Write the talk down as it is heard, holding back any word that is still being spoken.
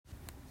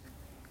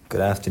Good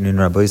afternoon,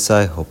 Rabbi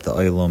Isai. Hope the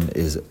Olam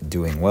is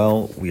doing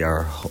well. We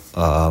are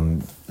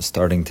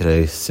starting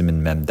today Siman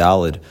Mem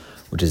Dalid,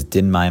 which is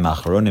Din Mayim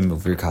Acharonim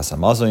Birkas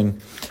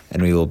Hamazon,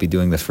 and we will be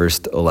doing the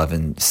first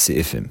 11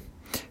 Seifim.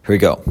 Here we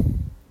go.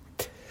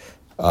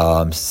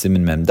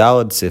 Siman Mem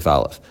Dalid, Seif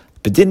Aleph.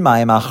 Bedin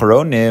Mayim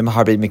Acharonim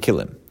Harbe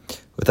Mekilim.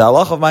 With the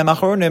halach of Mayim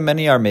Acharonim,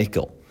 many are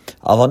Mekil.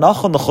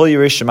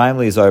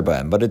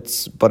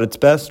 But it's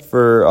best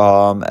for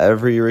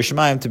every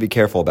Yerushalayim to be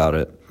careful about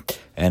it,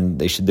 and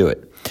they should do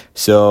it.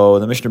 So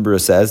the Mishnah Berurah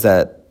says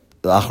that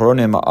the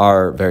Acharonim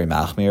are very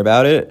machmir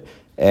about it,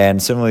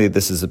 and similarly,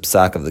 this is a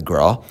psak of the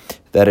Gra,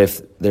 that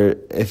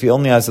if he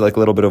only has like a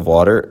little bit of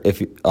water, if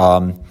he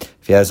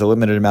has a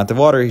limited amount of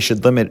water, he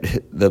should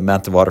limit the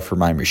amount of water for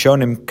Mayim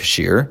Rishonim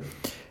Kashir,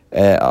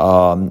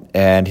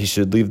 and he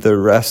should leave the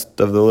rest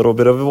of the little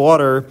bit of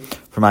water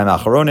for Mayim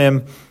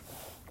Acharonim.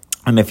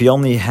 And if he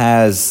only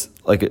has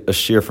like a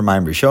shear for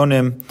Mayim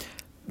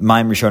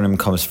Rishonim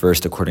comes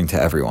first according to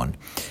everyone.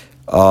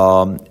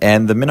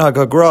 And the Minhag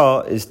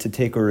HaGra is to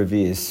take a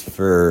revis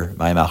for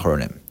Mayim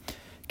Acharonim.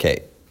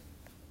 Okay.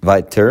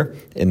 Weiter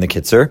in the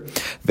Kitzur.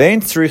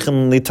 Vein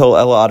tzrichen litol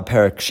ela ad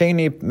perek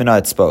sheni mina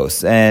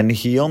etzpos. And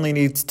he only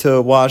needs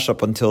to wash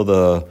up until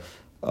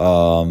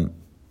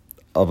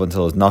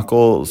his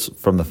knuckles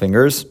from the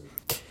fingers.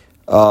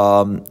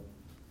 And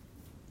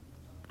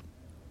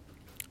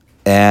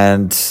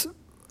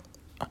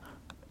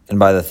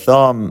by the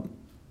thumb,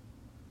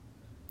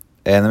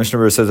 and the Mishnah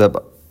Berurah says that,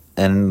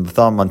 and the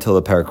thumb until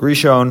the Perek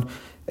Rishon,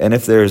 and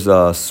if there's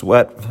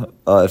sweat,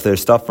 if there's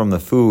stuff from the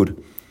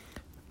food,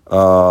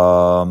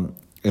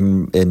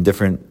 in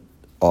different,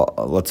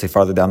 let's say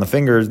farther down the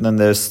fingers, then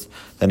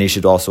he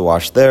should also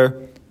wash there.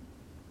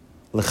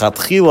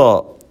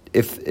 L'chatchila,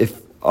 if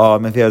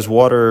he has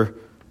water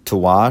to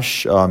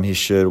wash, he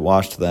should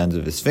wash to the ends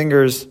of his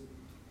fingers.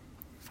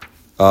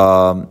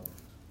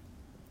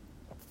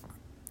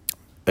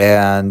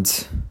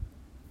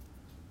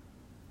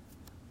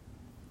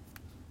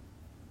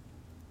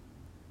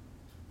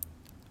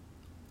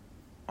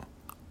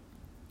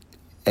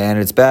 And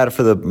it's bad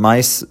for the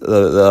mice,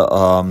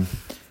 where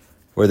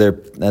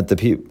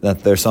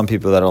there's some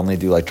people that only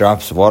do like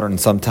drops of water,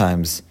 and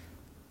sometimes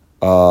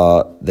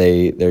they're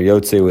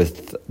yotze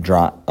with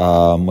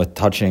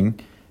touching,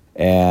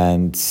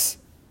 and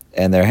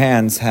their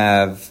hands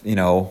have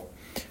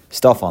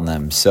stuff on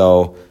them,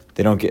 so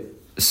they don't get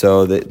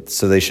so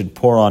they should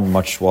pour on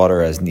much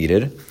water as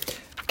needed.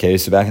 Okay,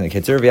 so back in the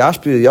Kitzur,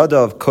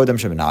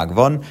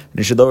 and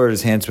he should lower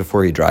his hands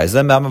before he dries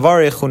them.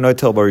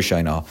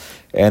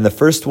 And the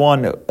first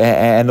one,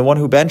 and the one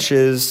who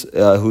benches,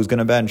 who's going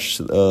to bench,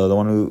 the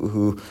one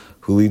who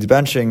leads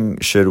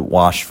benching should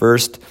wash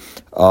first.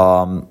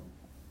 And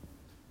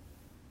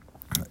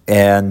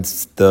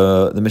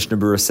the Mishnah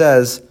Berurah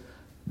says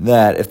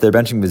that if they're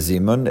benching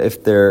b'zimun,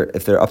 if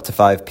they're up to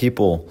 5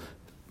 people,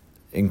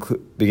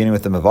 beginning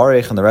with the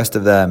Mavarech and the rest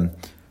of them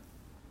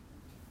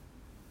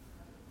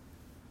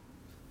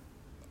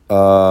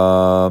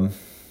are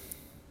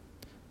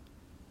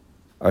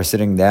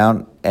sitting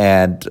down,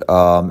 and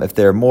if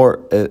they're more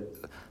from the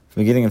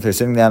beginning, if they're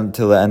sitting down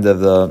until the end of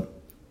the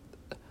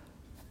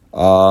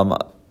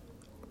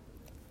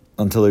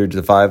until they reach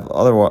the 5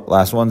 other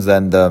last ones,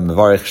 then the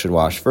Mavarech should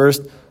wash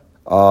first,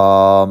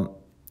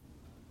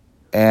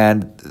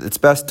 and it's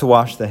best to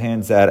wash the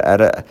hands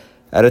at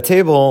a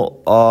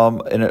table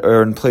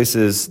or in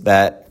places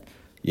that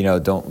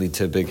don't lead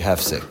to a big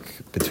hefsek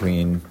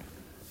between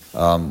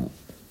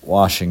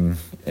washing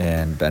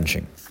and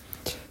benching.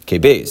 Okay,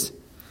 Beis.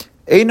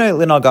 You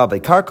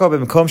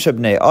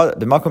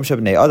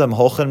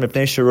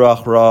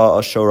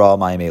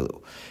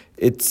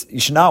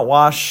should not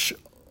wash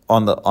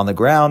on the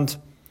ground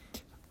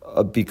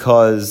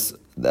because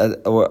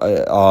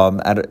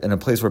in a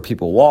place where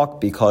people walk,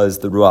 because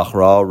the ruach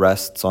ra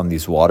rests on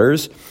these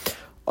waters.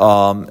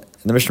 The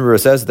Mishnah Berurah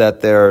says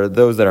that there are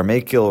those that are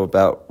mekil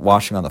about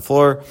washing on the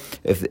floor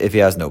if he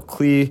has no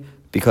kli,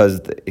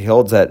 because he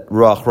holds that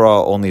ruach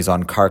ra only is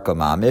on karka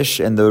mamish,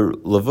 and the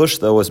levush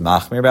though was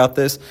machmir about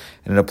this.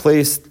 And in a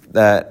place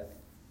that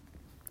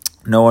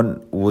no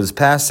one was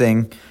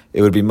passing,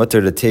 it would be mutter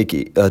to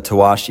take to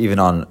wash even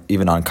on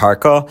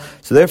karka.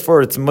 So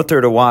therefore, it's mutter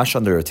to wash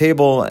under a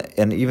table,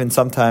 and even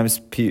sometimes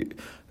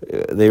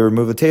they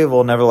remove the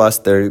table. Nevertheless,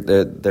 they're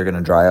going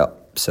to dry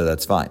up, so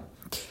that's fine.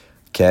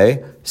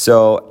 Okay,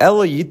 so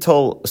Ela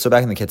Yitol. So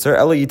back in the Kitzur,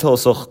 Ela Yitol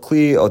Soch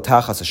Kli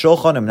Otachas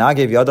Shulchan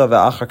Imnagev Yadav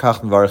Ve'achar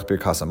Kach Mevarich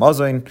Birkas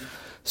Hamazon.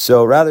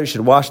 So rather, you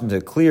should wash into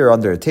clear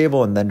under a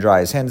table and then dry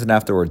his hands and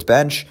afterwards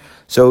bench.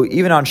 So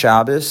even on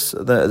Shabbos,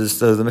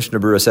 the Mishnah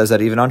Berurah says that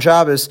even on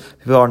Shabbos,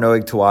 people are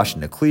knowing to wash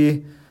into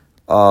kli.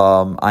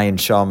 Ayin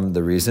Sham,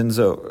 the reasons,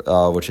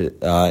 which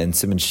in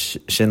Siman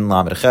Shin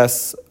Lamed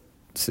Ches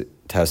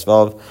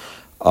Tesvav.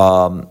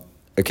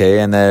 Okay,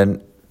 and then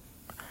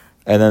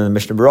the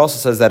Mishnah Berurah also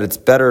says that it's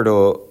better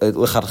to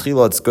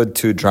l'chadchila. It's good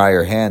to dry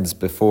your hands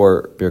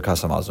before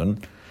Birkas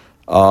Hamazon.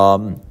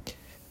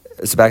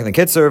 So back in the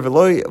Kitzur,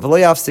 v'lo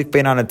yafsik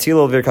bein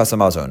hanatilo v'Birkas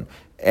Hamazon.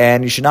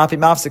 and you should not be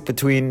mafsik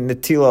between the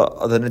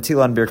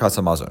Natila and Birkas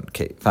HaMazon.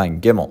 Okay,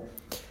 fine. Gimel.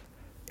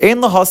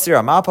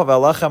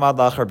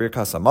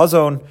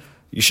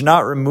 You should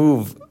not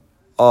remove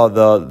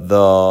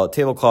the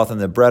tablecloth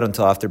and the bread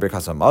until after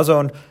Birkas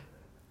HaMazon.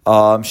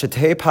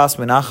 Shetei pas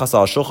menachas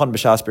al shulchan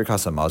b'shas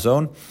Birkas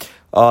HaMazon.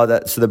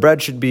 So the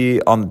bread should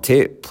be on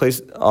the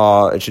place.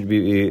 It should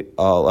be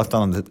left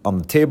on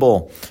the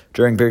table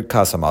during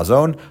Birkas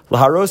HaMazon.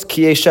 Laharos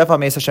ki shefa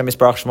meis Hashem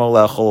yisbarach shmo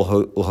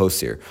le'achol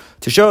l'hosir,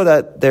 to show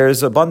that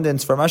there's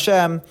abundance from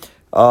Hashem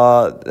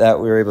that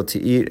we were able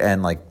to eat,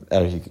 and like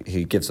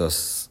He gives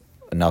us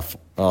enough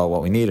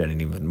what we need,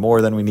 and even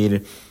more than we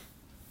needed.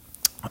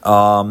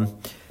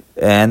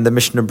 And the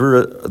Mishnah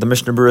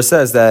Berurah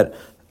says that.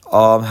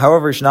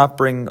 However, you should not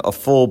bring a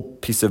full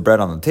piece of bread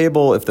on the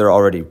table if there are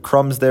already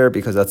crumbs there,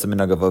 because that's a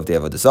minhag of Avdei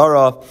Avodah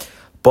Zarah.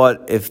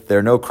 But if there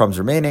are no crumbs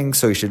remaining,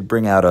 so you should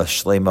bring out a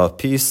shalem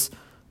piece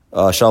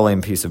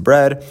of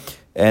bread.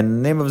 And in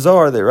the name of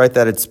Zohar, they write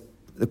that it's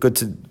good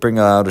to bring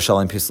out a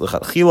shalem piece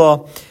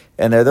lichatchila.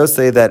 And there are those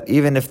say that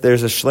even if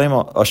there's a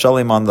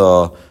shalem on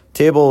the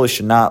table, you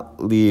should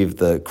not leave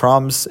the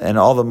crumbs, and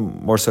all the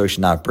more so you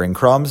should not bring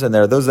crumbs. And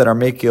there are those that are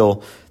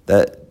makil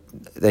that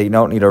you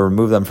don't need to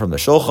remove them from the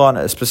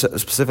Shulchan,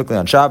 specifically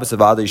on Shabbos.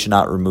 Avada, you should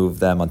not remove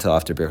them until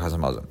after Birkas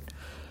HaMazon.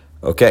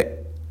 Okay.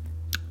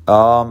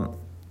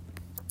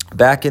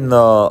 Back in the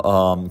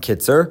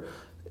Kitzur,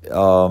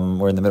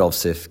 we're in the middle of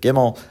Sif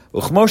Gimel.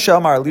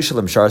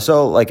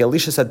 So, like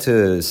Elisha said to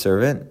his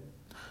servant,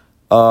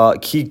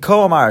 Ki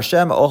ko amar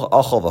Hashem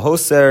achol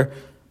v'hoser.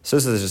 So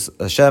this is just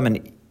Hashem,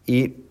 and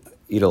eat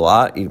a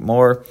lot, eat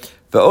more.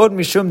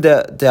 And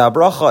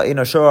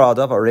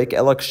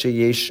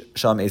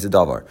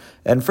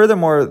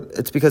furthermore,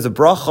 it's because a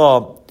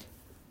bracha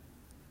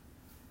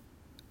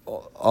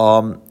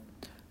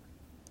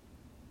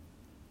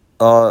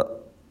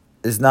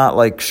is not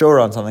like shor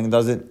on something.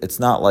 It's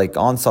not like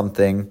on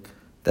something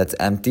that's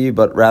empty,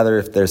 but rather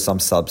if there's some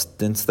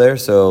substance there.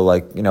 So,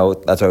 like,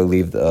 that's why we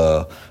leave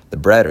the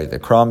bread or the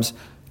crumbs.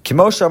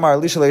 For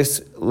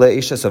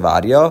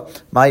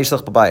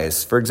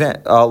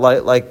example,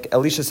 like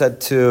Elisha said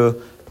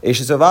to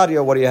Eishes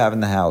Ovadia, what do you have in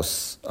the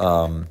house?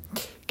 Right,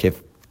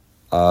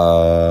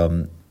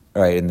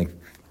 in the...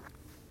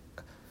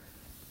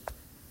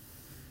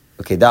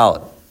 Okay,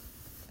 Dalet.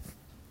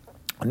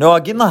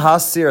 Noagin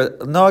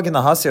lahasir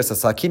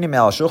sasakini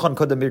me'al shulchan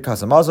kodem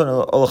birkas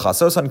hamazon ol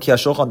chasosan ki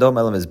hashulchan dom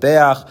el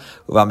mizbeach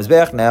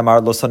uvamizbeach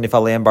ne'amar lo sanif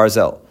aleim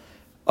barzel.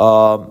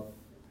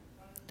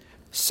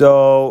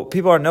 So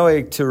people are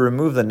knowing to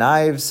remove the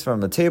knives from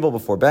the table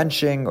before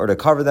benching or to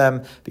cover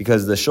them,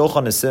 because the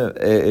shulchan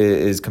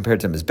is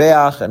compared to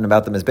mizbeach, and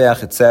about the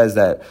mizbeach it says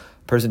that a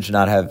person should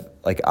not have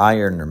like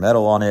iron or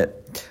metal on it.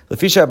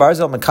 Lefisha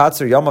barzel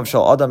mekatzer yamav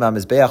shel adam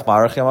mizbeach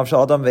marach yamav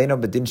shel adam veino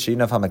bedin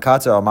sheinav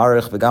hamekatzer al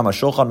marach v'gam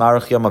hashulchan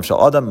marach yamav shel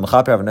adam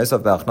mechaper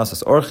avnesav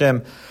be'achnasas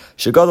orchim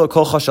shegadol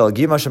kolcha shel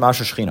gima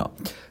shemasher shchina,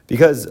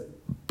 because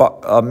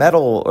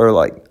metal or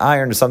like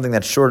iron is something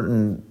that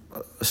shortens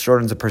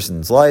a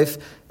person's life,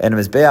 and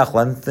mizbeach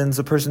lengthens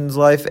a person's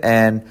life,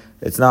 and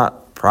it's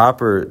not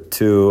proper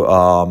to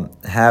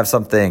have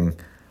something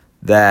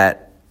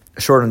that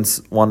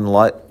shortens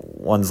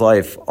one's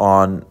life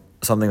on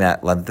something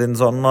that lengthens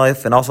on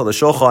life. And also the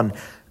shulchan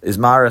is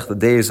marich the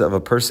days of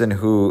a person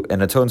who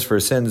and atones for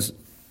his sins,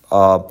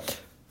 for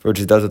which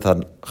he does it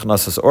on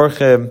chnasas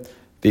orchim,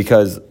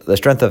 because the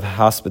strength of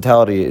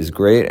hospitality is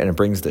great and it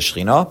brings the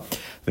shechina.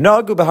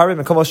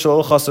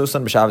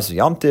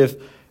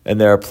 And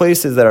there are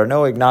places that are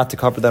knowing not to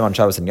cover them on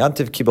Shabbos and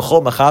Yantiv. Ki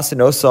b'chol mechasin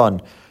osan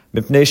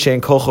mipnei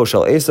shein kolcho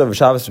shel esav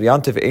v'Shabbos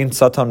v'Yantiv ein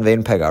satan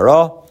vein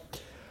pegara.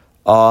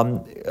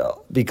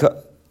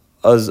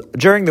 Because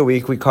during the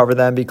week we cover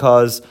them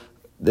because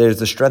there's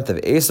the strength of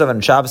Esav,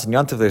 and Shabbos and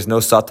Yantiv there's no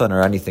satan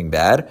or anything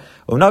bad.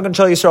 I'm not going to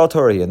tell Yisrael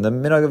Torah, and the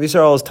minhag of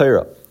Yisrael is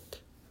Torah.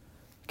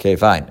 Okay,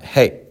 fine.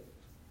 Hey.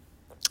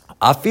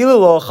 Even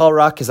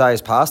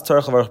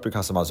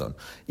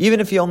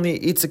if he only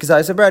eats a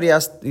kazayis of bread,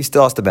 he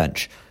still has to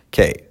bench.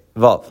 Okay,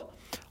 Vav.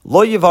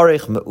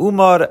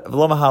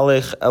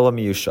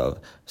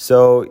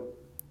 So,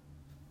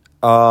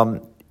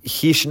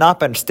 he should not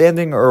bench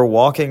standing or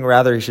walking,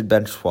 rather he should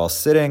bench while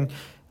sitting.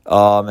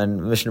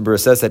 And Mishnah Berurah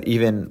says that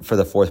even for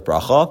the fourth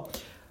bracha.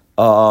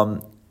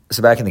 So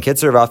back in the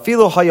Kitzur,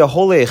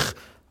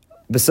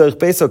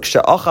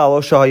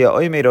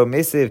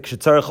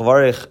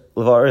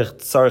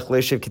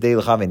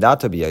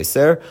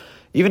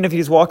 even if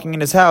he's walking in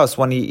his house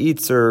when he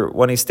eats or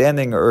when he's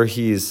standing or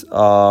he's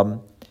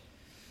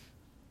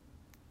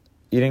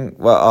eating,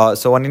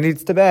 so when he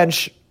needs to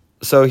bench,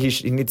 so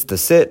he needs to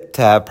sit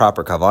to have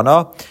proper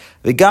kavanah.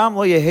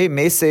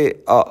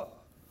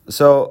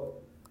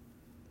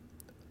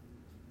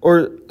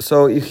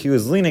 So if he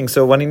was leaning,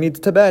 so when he needs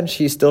to bench,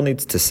 he still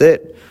needs to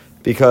sit,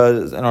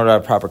 because in order to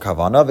have proper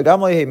kavanah.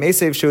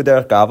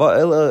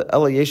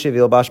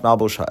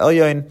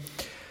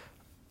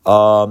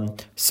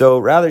 So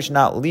rather he should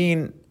not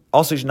lean.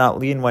 Also, he should not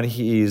lean when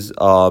he's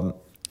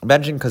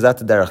benching, because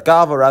that's a derech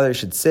gava. Rather, he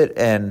should sit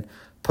and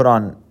put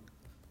on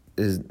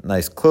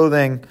nice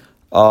clothing.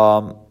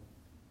 And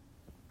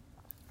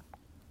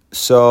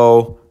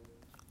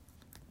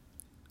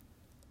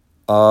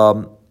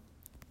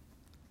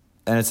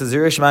it says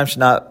Yirei Shemaim should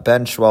not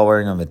bench while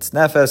wearing a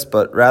mitznefes,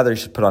 but rather he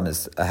should put on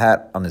a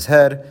hat on his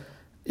head,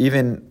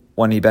 even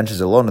when he benches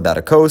alone without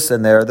a kos.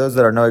 And there are those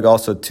that are knowing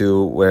also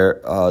to wear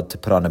to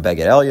put on a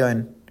beged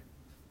elyon.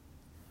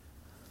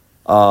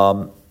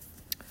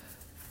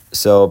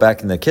 So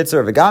back in the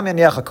Kitzur, v'gam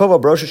yachakova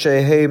brosha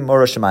shehei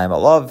mora shemayim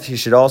alav. He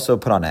should also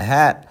put on a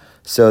hat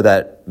so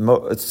that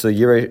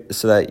Yira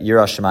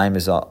Shemaim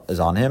is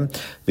on him.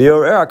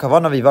 V'yoreh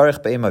kavana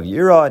v'yivarech be'im of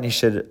Yira, and he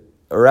should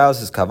arouse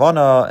his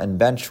kavana and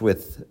bench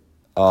with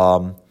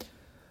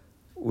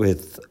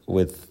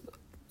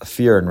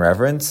fear and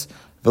reverence.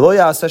 V'lo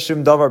ya'aseh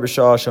shum davar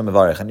b'shah shum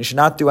mevarech, and he should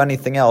not do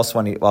anything else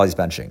while he's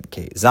benching.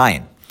 Okay,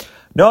 Zayin.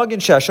 Noagin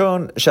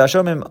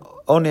shashomim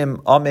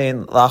onim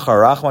amen lachar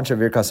rachman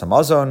shavirkas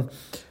hamazon.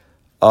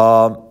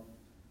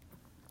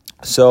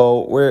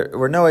 So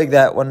we're knowing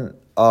that when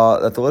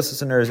that the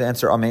listeners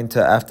answer amen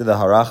to after the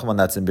harachman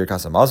that's in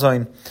birkas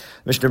hamazon.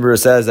 Mishnah Berurah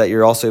says that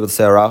you're also able to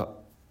say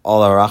all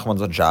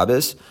harachmans on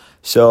Shabbos.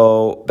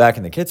 So back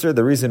in the Kitzur,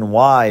 the reason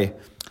why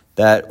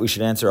that we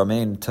should answer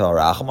amen to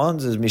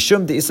harachmans is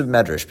mishum de'isav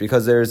medrash,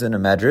 because there is in a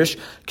medrash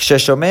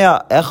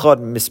k'sheshomea echad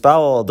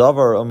mispal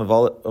davar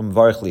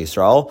umvarich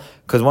liYisrael,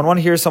 because when one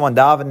hears someone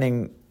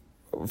davening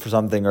for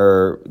something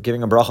or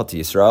giving a bracha to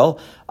Yisrael,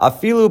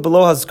 afilu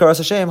below hazkaras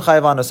Hashem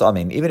chayav anos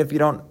amen.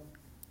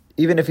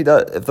 Even if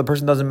the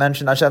person doesn't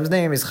mention Hashem's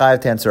name, he's chayav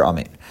to answer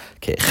amen.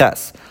 Okay,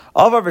 ches.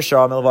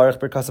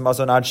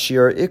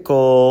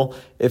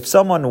 If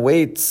someone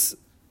waits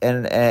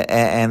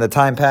and the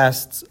time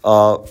passed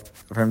for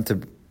him to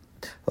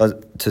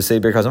say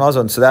birkas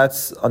hamazon, so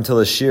that's until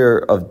the shear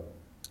of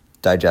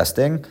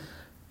digesting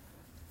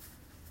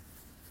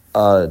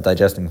food.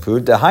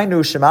 That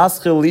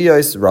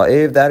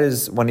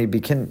is when he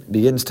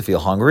begins to feel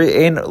hungry.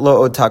 There's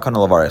no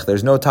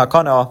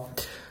takana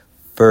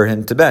for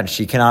him to bench.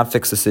 He cannot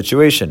fix the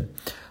situation.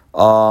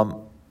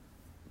 So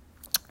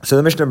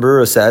the Mishnah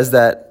Berurah says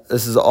that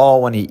this is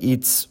all when he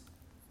eats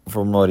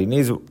from what he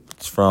needs,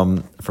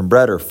 from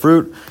bread or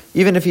fruit.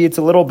 Even if he eats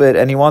a little bit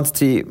and he wants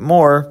to eat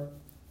more,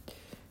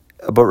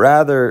 but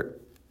rather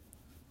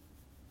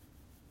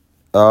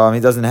he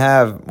doesn't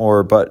have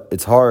more, but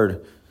it's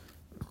hard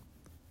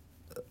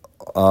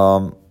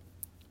to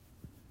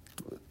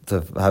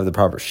have the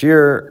proper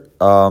shear.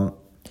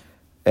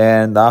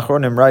 And the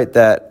Achronim write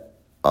that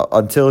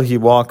until he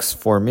walks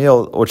for a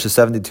meal, which is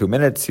 72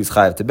 minutes, he's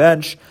chayav to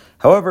bench.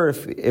 However,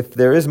 if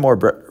there is more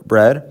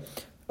bread,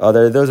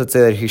 there are those that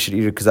say that he should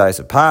eat a kazayas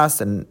of pas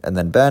and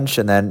then bench,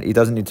 and then he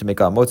doesn't need to make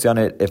a motzi on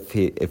it if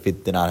he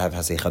did not have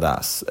hasei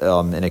chadas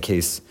in a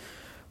case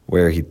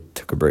where he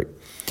took a break.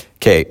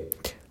 Okay,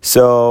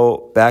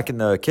 so back in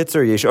the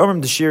Kitzur, yesh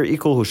omrim deshir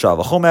equal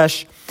hushav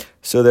chomesh.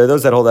 So there are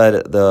those that hold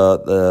that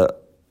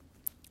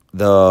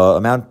the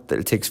amount that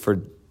it takes for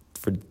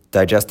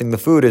digesting the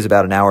food is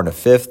about an hour and a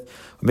fifth.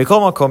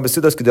 Nevertheless,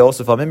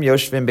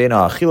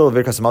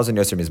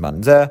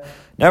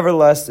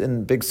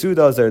 in big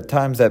sudas, there are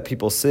times that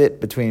people sit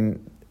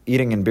between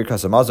eating and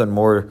birkas hamazon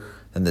more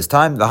than this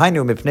time.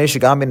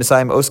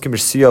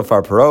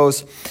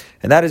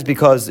 And that is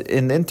because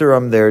in the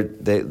interim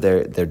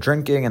they're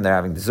drinking and they're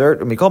having dessert.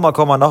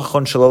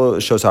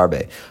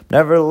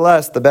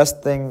 Nevertheless, the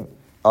best thing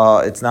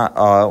it's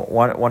not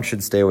one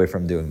should stay away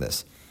from doing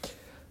this.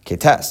 Okay,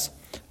 test.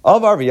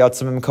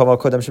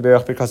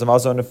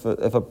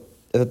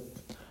 If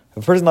a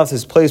person left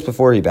his place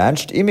before he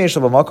benched, if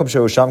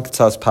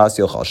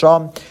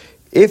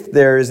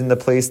there is in the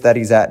place that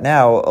he's at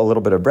now a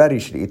little bit of bread, he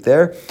should eat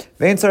there.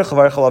 He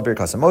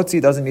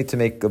doesn't need to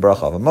make the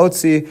bracha of a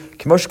motzi.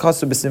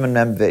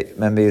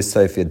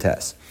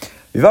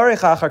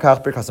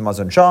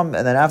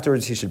 And then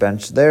afterwards he should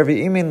bench there.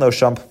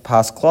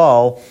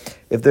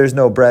 If there's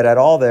no bread at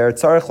all there, he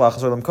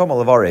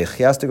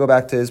has to go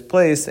back to his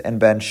place and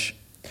bench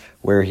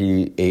where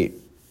he ate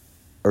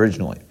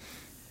originally.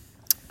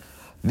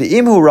 If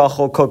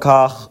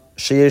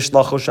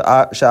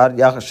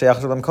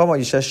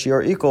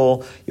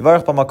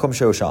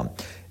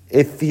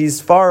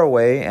he's far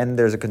away and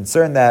there's a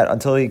concern that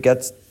until he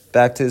gets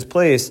back to his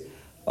place,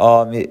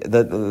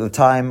 the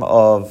time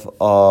of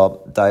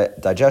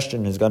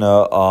digestion is going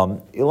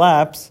to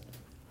elapse,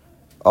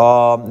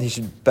 he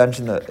should bench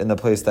in the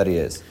place that he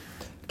is.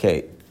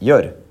 Okay,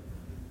 Yud.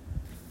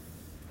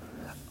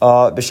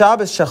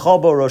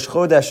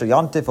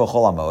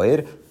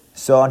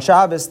 So on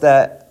Shabbos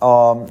that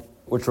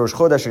which Rosh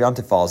Chodesh or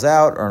Yantif falls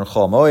out, or on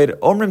Chol Moed,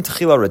 Omrim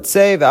Techila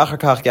Ritzei ve'achar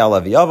kach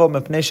Ya'alav Yavo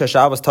mepnei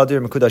sheShabbos Tadir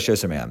Mekudash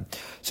Yoser Me'am.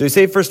 So you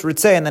say first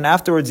Ritzei and then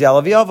afterwards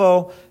Ya'alav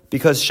Yavo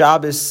because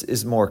Shabbos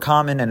is more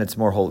common and it's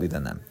more holy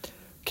than them.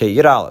 Okay,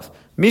 Yud Aleph.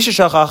 Misha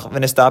Shachach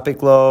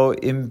v'nestapik lo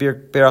im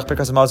berach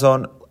birkas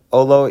hamazon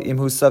olo im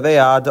hu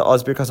savea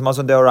de'oz birkas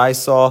hamazon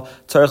de'oraisa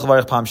tzarich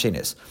levarich pam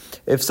shenis.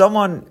 If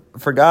someone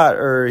forgot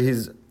or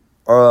he's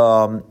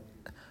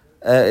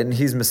and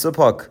he's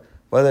misupok,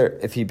 whether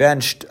if he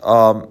benched,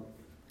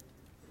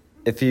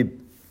 if he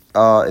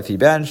if he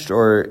benched,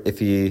 or if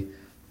he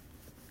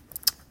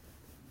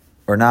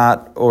or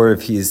not, or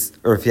if he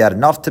had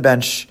enough to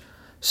bench,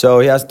 so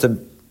he has to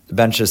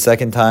bench a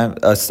second time,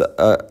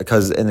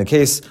 because in the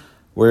case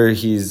where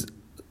he's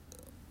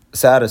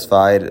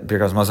satisfied,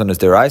 because Mazon is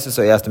deraisa,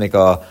 so he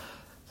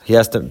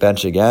has to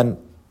bench again.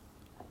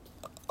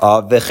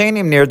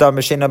 Similarly,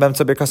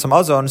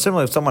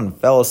 if someone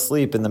fell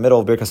asleep in the middle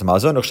of Birkas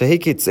Hamazon,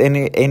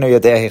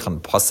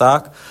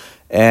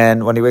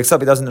 and when he wakes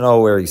up, he doesn't know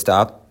where he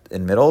stopped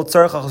in the middle.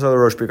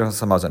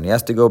 He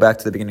has to go back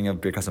to the beginning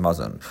of Birkas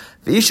Hamazon.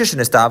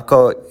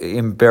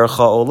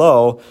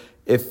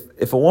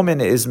 If a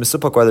woman is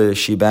mesupak whether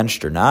she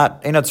benched or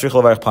not,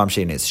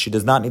 she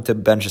does not need to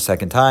bench a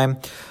second time.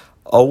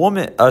 A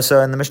woman, so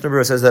in the Mishnah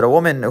Berurah says that a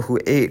woman who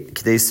ate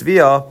k'dei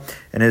svia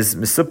and is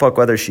misupak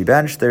whether she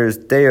benched, there's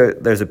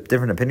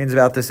different opinions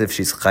about this. If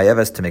she's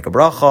chayeves to make a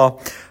bracha,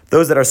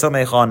 those that are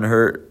somech on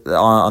her,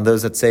 on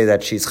those that say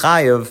that she's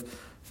chayev,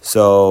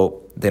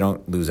 so they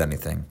don't lose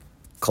anything.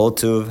 Kol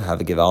tuv, have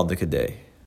a givaldik day.